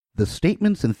The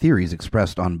statements and theories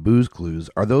expressed on Booze Clues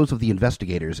are those of the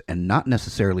investigators and not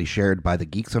necessarily shared by the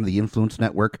Geeks Under the Influence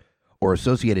Network or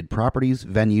associated properties,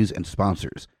 venues, and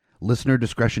sponsors. Listener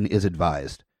discretion is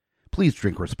advised. Please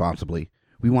drink responsibly.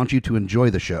 We want you to enjoy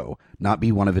the show, not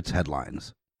be one of its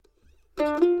headlines.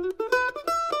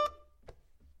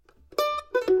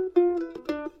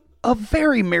 A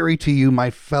very merry to you,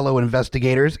 my fellow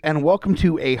investigators, and welcome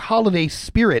to a Holiday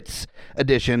Spirits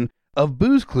edition of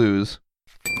Booze Clues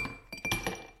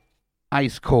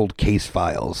Ice Cold Case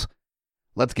Files.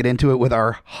 Let's get into it with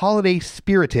our Holiday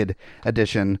Spirited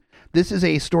edition. This is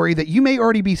a story that you may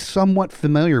already be somewhat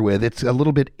familiar with. It's a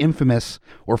little bit infamous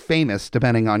or famous,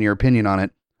 depending on your opinion on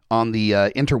it, on the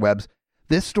interwebs.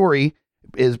 This story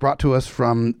is brought to us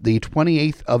from the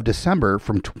 28th of December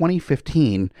from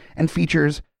 2015 and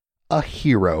features a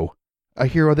hero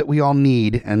that we all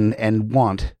need and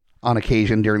want on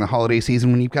occasion during the holiday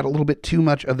season when you've got a little bit too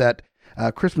much of that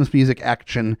Christmas music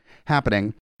action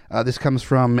happening. This comes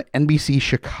from NBC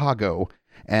Chicago,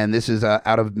 and this is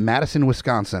out of Madison,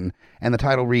 Wisconsin, and the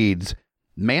title reads,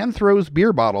 "Man Throws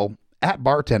Beer Bottle at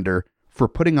Bartender for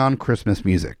Putting on Christmas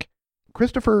Music."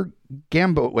 Christopher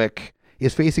Gambowick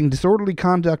is facing disorderly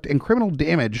conduct and criminal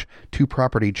damage to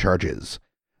property charges.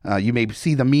 You may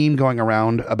see the meme going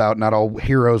around about not all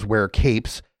heroes wear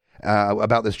capes,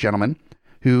 about this gentleman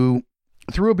who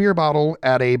threw a beer bottle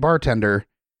at a bartender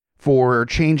for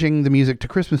changing the music to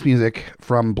Christmas music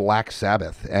from Black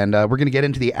Sabbath. And we're going to get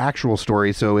into the actual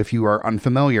story, so if you are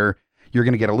unfamiliar, you're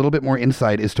going to get a little bit more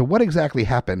insight as to what exactly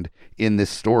happened in this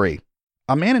story.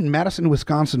 A man in Madison,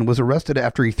 Wisconsin was arrested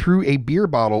after he threw a beer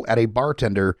bottle at a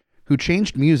bartender who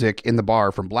changed music in the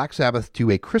bar from Black Sabbath to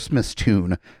a Christmas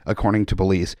tune, according to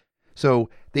police. So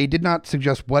they did not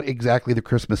suggest what exactly the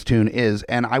Christmas tune is,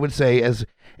 and I would say, as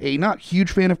a not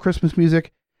huge fan of Christmas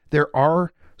music, there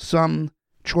are some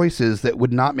choices that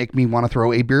would not make me want to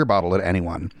throw a beer bottle at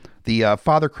anyone. The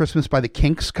Father Christmas by the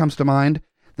Kinks comes to mind,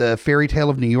 the Fairy Tale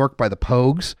of New York by the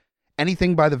Pogues,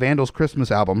 anything by the Vandals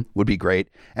Christmas album would be great,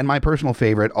 and my personal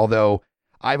favorite, although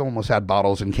I've almost had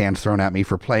bottles and cans thrown at me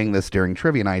for playing this during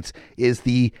trivia nights, is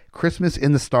the Christmas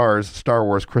in the Stars Star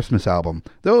Wars Christmas album.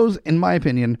 Those, in my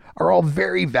opinion, are all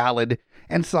very valid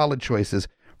and solid choices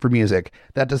for music.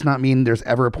 That does not mean there's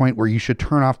ever a point where you should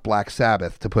turn off Black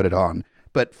Sabbath to put it on.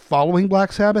 But following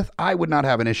Black Sabbath, I would not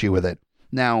have an issue with it.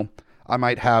 Now, I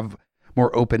might have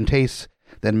more open tastes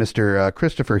than Mr.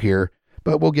 Christopher here,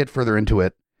 but we'll get further into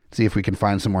it, see if we can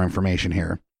find some more information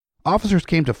here. Officers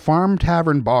came to Farm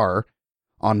Tavern Bar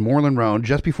on Moreland Road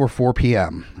just before 4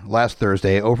 p.m. last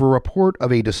Thursday over a report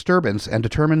of a disturbance and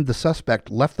determined the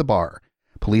suspect left the bar,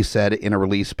 police said in a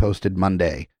release posted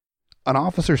Monday. An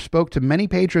officer spoke to many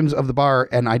patrons of the bar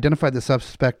and identified the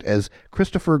suspect as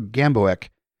Christopher Gambowick,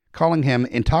 calling him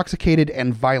intoxicated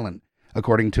and violent,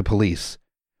 according to police.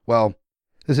 Well,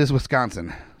 this is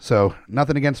Wisconsin, so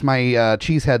nothing against my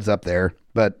cheeseheads up there,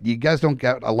 but you guys don't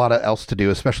get a lot else to do,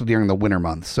 especially during the winter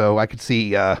months, so I could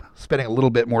see spending a little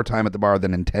bit more time at the bar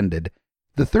than intended.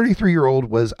 The 33-year-old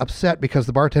was upset because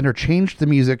the bartender changed the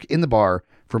music in the bar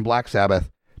from Black Sabbath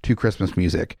to Christmas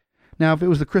music. Now, if it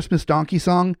was the Christmas donkey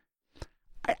song,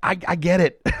 I get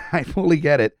it. I fully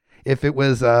get it. If it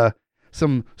was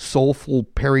some soulful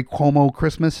Perry Como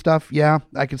Christmas stuff, yeah,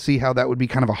 I could see how that would be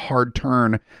kind of a hard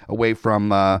turn away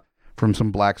from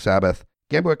some Black Sabbath.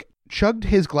 Gambowick chugged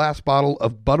his glass bottle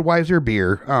of Budweiser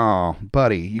beer, oh,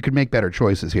 buddy, you could make better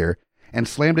choices here, and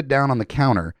slammed it down on the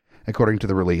counter, according to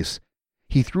the release.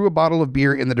 He threw a bottle of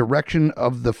beer in the direction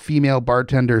of the female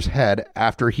bartender's head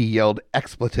after he yelled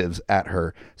expletives at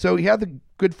her. So he had the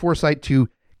good foresight to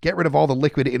get rid of all the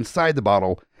liquid inside the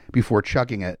bottle before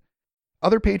chugging it.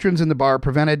 Other patrons in the bar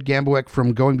prevented Gambowick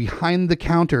from going behind the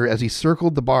counter as he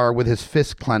circled the bar with his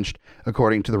fist clenched,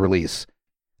 according to the release.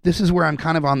 This is where I'm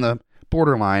kind of on the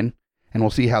borderline, and we'll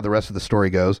see how the rest of the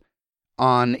story goes,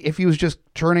 on if he was just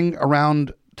turning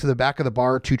around to the back of the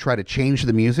bar to try to change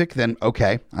the music, then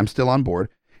okay, I'm still on board.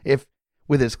 If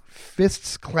with his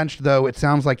fists clenched, though, it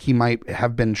sounds like he might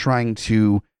have been trying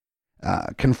to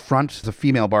confront the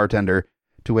female bartender,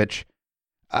 to which,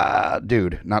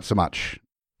 dude, not so much.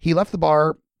 He left the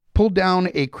bar, pulled down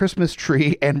a Christmas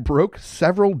tree, and broke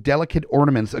several delicate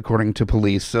ornaments, according to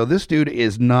police. So this dude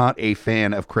is not a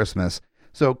fan of Christmas.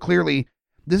 So clearly,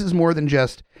 this is more than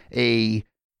just I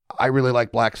really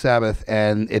like Black Sabbath,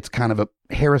 and it's kind of a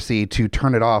heresy to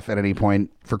turn it off at any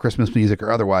point for Christmas music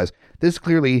or otherwise. This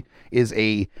clearly is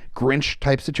a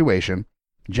Grinch-type situation.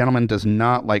 Gentleman does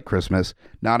not like Christmas,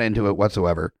 not into it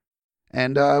whatsoever,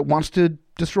 and wants to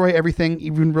destroy everything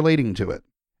even relating to it.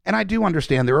 And I do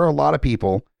understand there are a lot of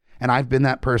people, and I've been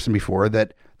that person before,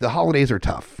 that the holidays are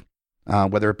tough.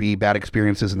 whether it be bad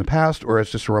experiences in the past or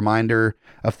it's just a reminder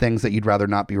of things that you'd rather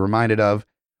not be reminded of.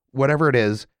 Whatever it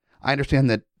is, I understand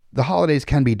that the holidays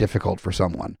can be difficult for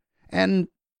someone. And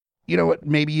you know what?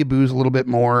 Maybe you booze a little bit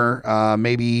more.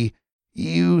 Maybe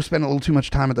you spend a little too much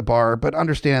time at the bar, but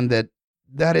understand that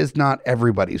that is not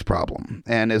everybody's problem.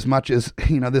 And as much as,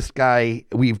 this guy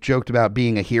we've joked about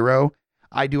being a hero,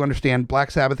 I do understand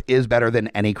Black Sabbath is better than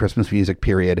any Christmas music,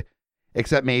 period.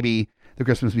 Except maybe the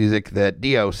Christmas music that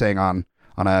Dio sang on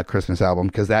a Christmas album,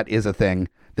 because that is a thing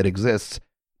that exists.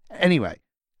 Anyway,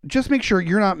 just make sure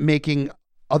you're not making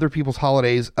other people's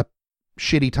holidays a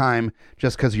shitty time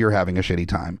just because you're having a shitty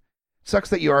time. Sucks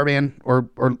that you are, man or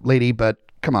lady, but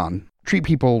come on. Treat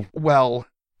people well,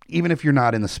 even if you're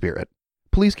not in the spirit.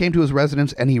 Police came to his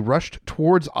residence and he rushed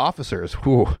towards officers.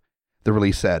 Whew, the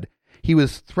release said. He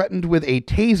was threatened with a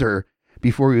taser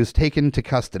before he was taken to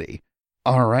custody.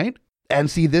 All right. And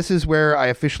see, this is where I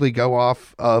officially go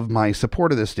off of my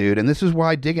support of this dude. And this is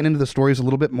why digging into the stories a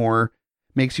little bit more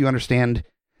makes you understand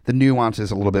the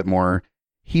nuances a little bit more.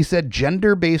 He said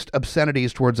gender-based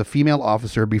obscenities towards a female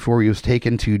officer before he was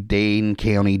taken to Dane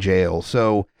County Jail.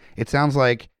 So it sounds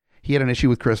like he had an issue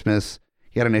with Christmas.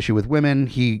 He had an issue with women.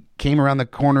 He came around the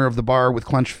corner of the bar with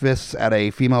clenched fists at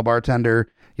a female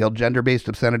bartender, yelled gender-based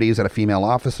obscenities at a female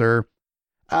officer.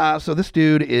 So this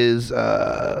dude is,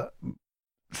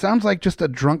 sounds like just a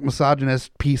drunk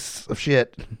misogynist piece of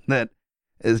shit that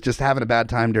is just having a bad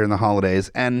time during the holidays.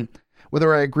 And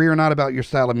whether I agree or not about your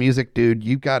style of music, dude,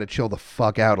 you've got to chill the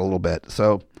fuck out a little bit.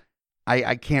 So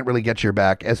I can't really get your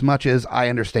back as much as I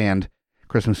understand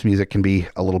Christmas music can be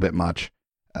a little bit much.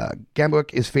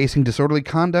 Gambuk is facing disorderly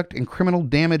conduct and criminal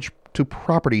damage to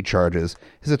property charges.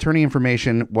 His attorney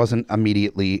information wasn't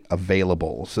immediately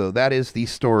available. So that is the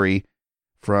story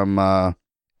from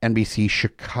NBC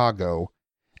Chicago.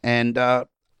 And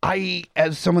I,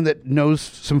 as someone that knows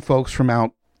some folks from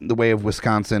out the way of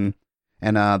Wisconsin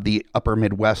and the upper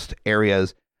Midwest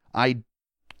areas, I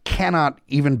cannot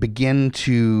even begin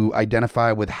to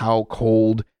identify with how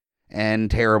cold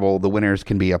and terrible the winters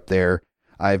can be up there.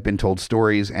 I've been told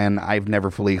stories, and I've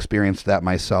never fully experienced that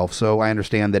myself, so I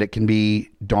understand that it can be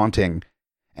daunting,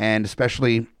 and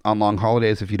especially on long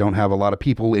holidays, if you don't have a lot of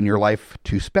people in your life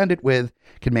to spend it with,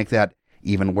 can make that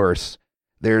even worse.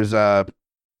 There's a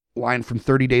line from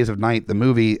 30 Days of Night, the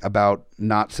movie, about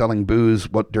not selling booze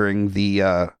during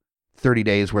the 30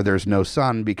 days where there's no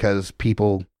sun, because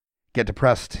people get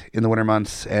depressed in the winter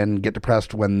months and get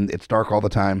depressed when it's dark all the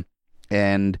time.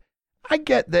 And I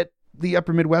get that the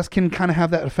upper Midwest can kind of have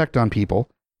that effect on people.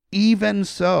 Even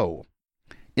so,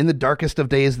 in the darkest of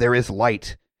days, there is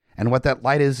light. And what that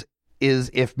light is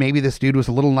if maybe this dude was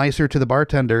a little nicer to the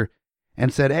bartender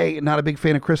and said, hey, not a big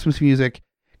fan of Christmas music.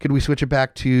 Could we switch it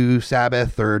back to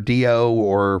Sabbath or Dio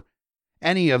or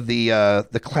any of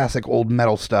the classic old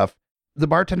metal stuff? The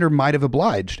bartender might have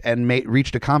obliged and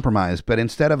reached a compromise. But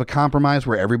instead of a compromise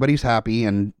where everybody's happy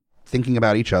and thinking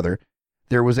about each other,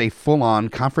 there was a full-on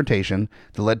confrontation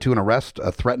that led to an arrest,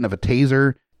 a threat of a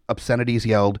taser, obscenities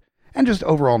yelled, and just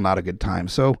overall not a good time.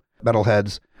 So,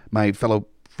 metalheads, my fellow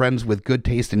friends with good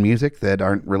taste in music that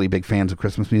aren't really big fans of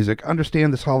Christmas music,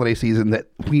 understand this holiday season that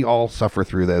we all suffer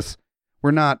through this.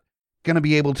 We're not going to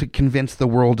be able to convince the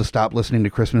world to stop listening to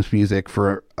Christmas music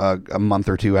for a month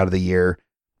or two out of the year.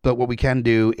 But what we can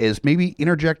do is maybe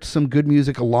interject some good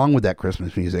music along with that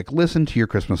Christmas music. Listen to your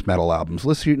Christmas metal albums.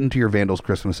 Listen to your Vandals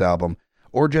Christmas album.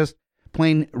 Or just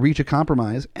plain reach a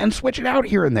compromise and switch it out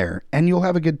here and there, and you'll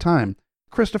have a good time.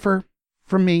 Christopher,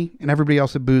 from me and everybody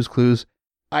else at Booze Clues,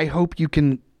 I hope you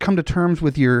can come to terms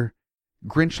with your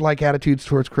Grinch-like attitudes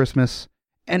towards Christmas,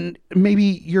 and maybe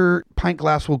your pint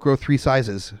glass will grow 3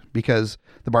 sizes because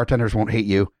the bartenders won't hate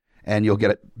you, and you'll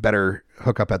get a better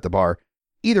hookup at the bar.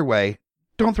 Either way,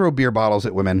 don't throw beer bottles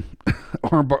at women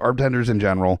or bartenders in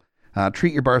general.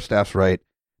 Treat your bar staffs right.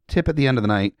 Tip at the end of the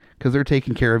night because they're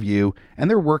taking care of you and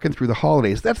they're working through the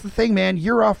holidays. That's the thing, man.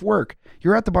 You're off work.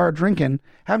 You're at the bar drinking,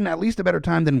 having at least a better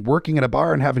time than working at a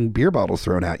bar and having beer bottles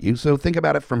thrown at you. So think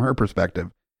about it from her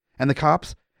perspective. And the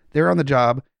cops, they're on the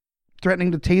job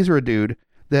threatening to taser a dude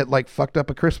that fucked up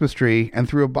a Christmas tree and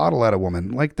threw a bottle at a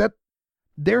woman. That,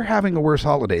 they're having a worse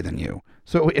holiday than you.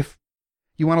 So if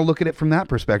you want to look at it from that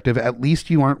perspective, at least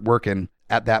you aren't working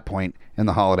at that point in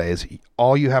the holidays.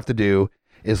 All you have to do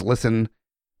is listen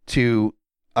to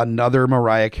another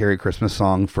Mariah Carey Christmas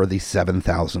song for the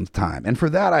 7,000th time. And for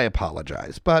that, I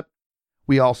apologize. But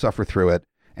we all suffer through it.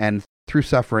 And through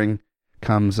suffering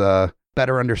comes a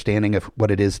better understanding of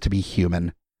what it is to be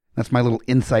human. That's my little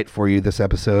insight for you this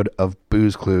episode of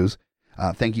Booze Clues.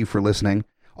 Thank you for listening.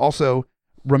 Also,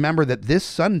 remember that this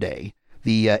Sunday,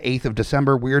 the 8th of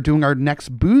December, we are doing our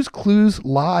next Booze Clues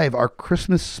Live, our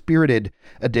Christmas spirited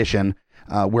edition,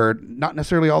 where not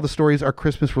necessarily all the stories are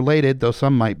Christmas related, though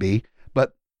some might be,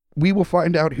 but we will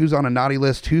find out who's on a naughty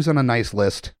list, who's on a nice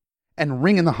list, and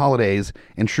ring in the holidays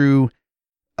in true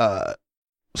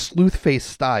sleuth face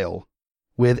style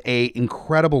with a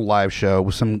incredible live show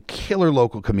with some killer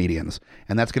local comedians.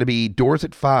 And that's going to be doors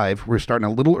at 5. We're starting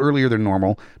a little earlier than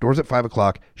normal. Doors at 5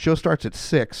 o'clock. Show starts at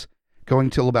 6,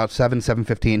 going till about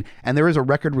 7:15. And there is a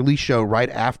record release show right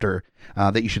after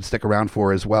that you should stick around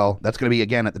for as well. That's going to be,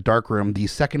 again, at the Dark Room, the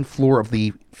second floor of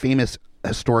the famous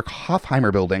historic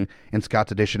Hofheimer building in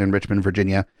Scott's Addition in Richmond,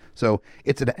 Virginia. So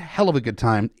it's a hell of a good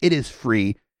time. It is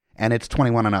free, and it's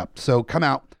 21 and up. So come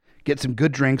out, get some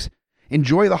good drinks,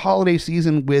 enjoy the holiday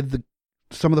season with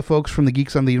some of the folks from the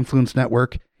Geeks on the Influence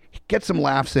Network, get some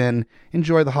laughs in,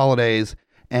 enjoy the holidays,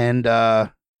 and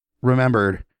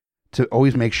remember to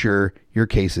always make sure your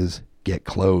cases get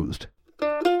closed.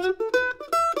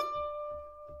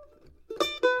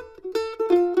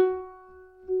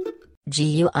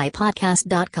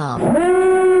 GUIPodcast.com.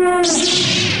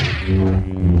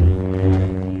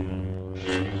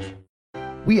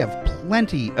 We have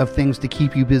plenty of things to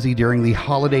keep you busy during the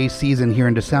holiday season here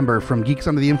in December from Geeks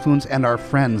Under the Influence and our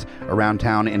friends around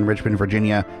town in Richmond,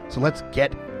 Virginia. So let's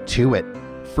get to it.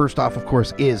 First off, of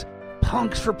course, is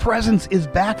Punks for Presents is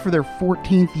back for their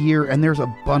 14th year, and there's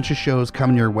a bunch of shows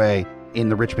coming your way in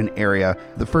the Richmond area.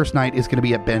 The first night is going to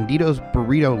be at Bandito's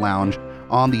Burrito Lounge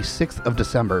on the 6th of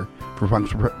December for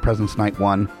Punks for Presents Night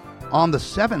 1. On the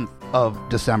 7th of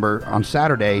December, on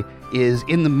Saturday, is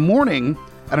in the morning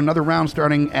at another round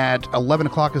starting at 11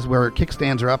 o'clock is where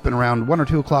kickstands are up, and around 1 or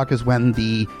 2 o'clock is when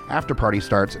the after party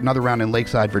starts. Another round in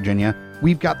Lakeside, Virginia.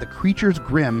 We've got the Creatures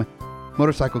Grimm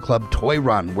Motorcycle Club Toy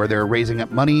Run, where they're raising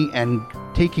up money and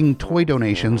taking toy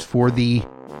donations for the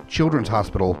Children's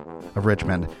Hospital of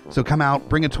Richmond. So come out,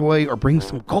 bring a toy, or bring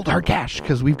some cold hard cash,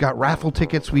 because we've got raffle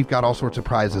tickets, we've got all sorts of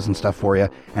prizes and stuff for you,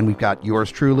 and we've got yours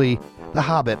truly, The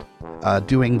Hobbit,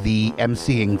 doing the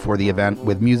emceeing for the event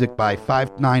with music by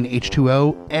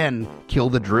 59H2O and Kill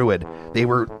the Druid. They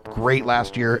were great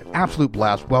last year, absolute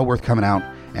blast, well worth coming out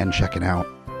and checking out.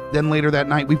 Then later that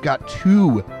night, we've got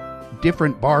 2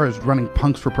 different bars running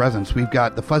Punks for Presents. We've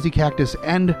got the Fuzzy Cactus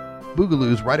and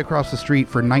Boogaloo's right across the street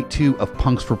for night 2 of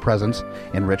Punks for Presents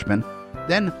in Richmond.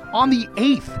 Then on the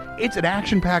 8th, it's an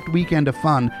action-packed weekend of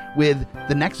fun with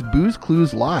the next Booze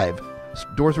Clues Live.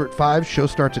 Doors are at 5, show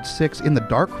starts at 6 in the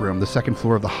Dark Room, the second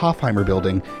floor of the Hofheimer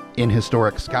building in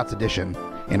historic Scott's Addition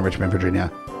in Richmond,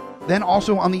 Virginia. Then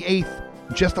also on the 8th,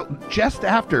 just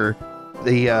after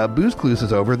the Booze Clues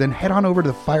is over, then head on over to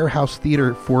the Firehouse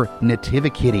Theater for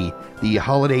Nativity, the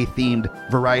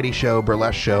holiday-themed variety show,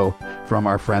 burlesque show from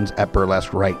our friends at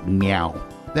Burlesque Right Meow.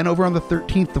 Then over on the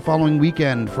 13th, the following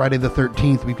weekend, Friday the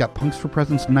 13th, we've got Punks for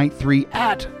Presents Night 3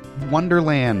 at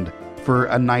Wonderland for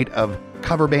a night of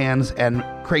cover bands and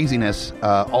craziness,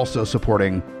 also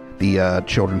supporting the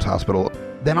Children's Hospital.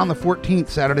 Then on the 14th,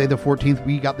 Saturday the 14th,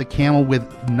 we got the Camel with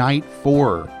night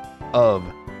 4 of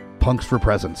Punks for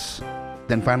Presents.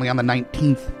 Then finally on the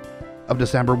 19th of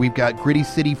December, we've got Gritty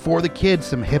City for the Kids,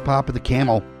 some hip-hop at the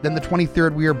Camel. Then the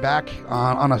 23rd, we are back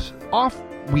on a off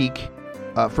week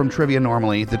from trivia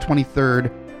normally, the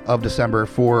 23rd of December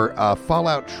for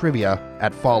Fallout Trivia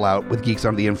at Fallout with Geeks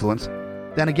Under the Influence.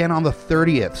 Then again on the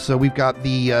 30th, so we've got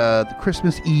the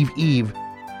Christmas Eve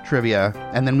trivia,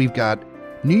 and then we've got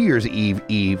New Year's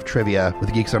Eve trivia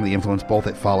with Geeks Under the Influence, both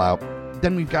at Fallout.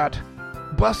 Then we've got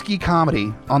Busky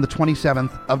Comedy on the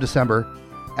 27th of December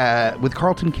with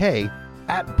Carlton K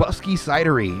at Busky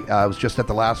Cidery. I was just at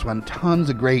the last one. Tons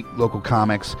of great local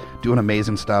comics doing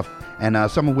amazing stuff, and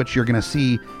some of which you're going to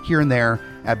see here and there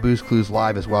at Booze Clues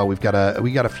Live as well. We got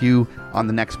a few on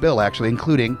the next bill, actually,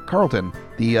 including Carlton,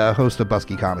 the host of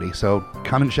Busky Comedy. So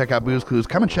come and check out Booze Clues.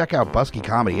 Come and check out Busky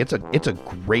Comedy. It's a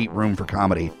great room for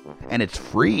comedy, and it's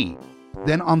free.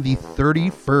 Then on the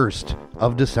 31st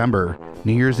of December,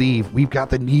 New Year's Eve, we've got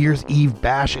the New Year's Eve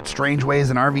Bash at Strange Ways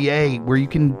in RVA, where you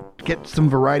can get some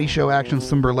variety show action,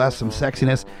 some burlesque, some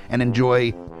sexiness, and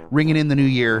enjoy ringing in the new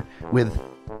year with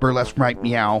Burlesque Right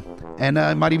Meow. And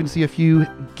might even see a few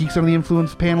Geeks Under the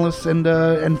Influence panelists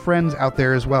and friends out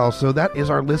there as well. So that is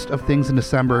our list of things in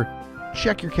December.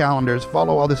 Check your calendars.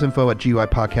 Follow all this info at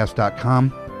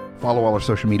GUIPodcast.com. Follow all our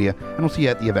social media, and we'll see you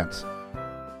at the events.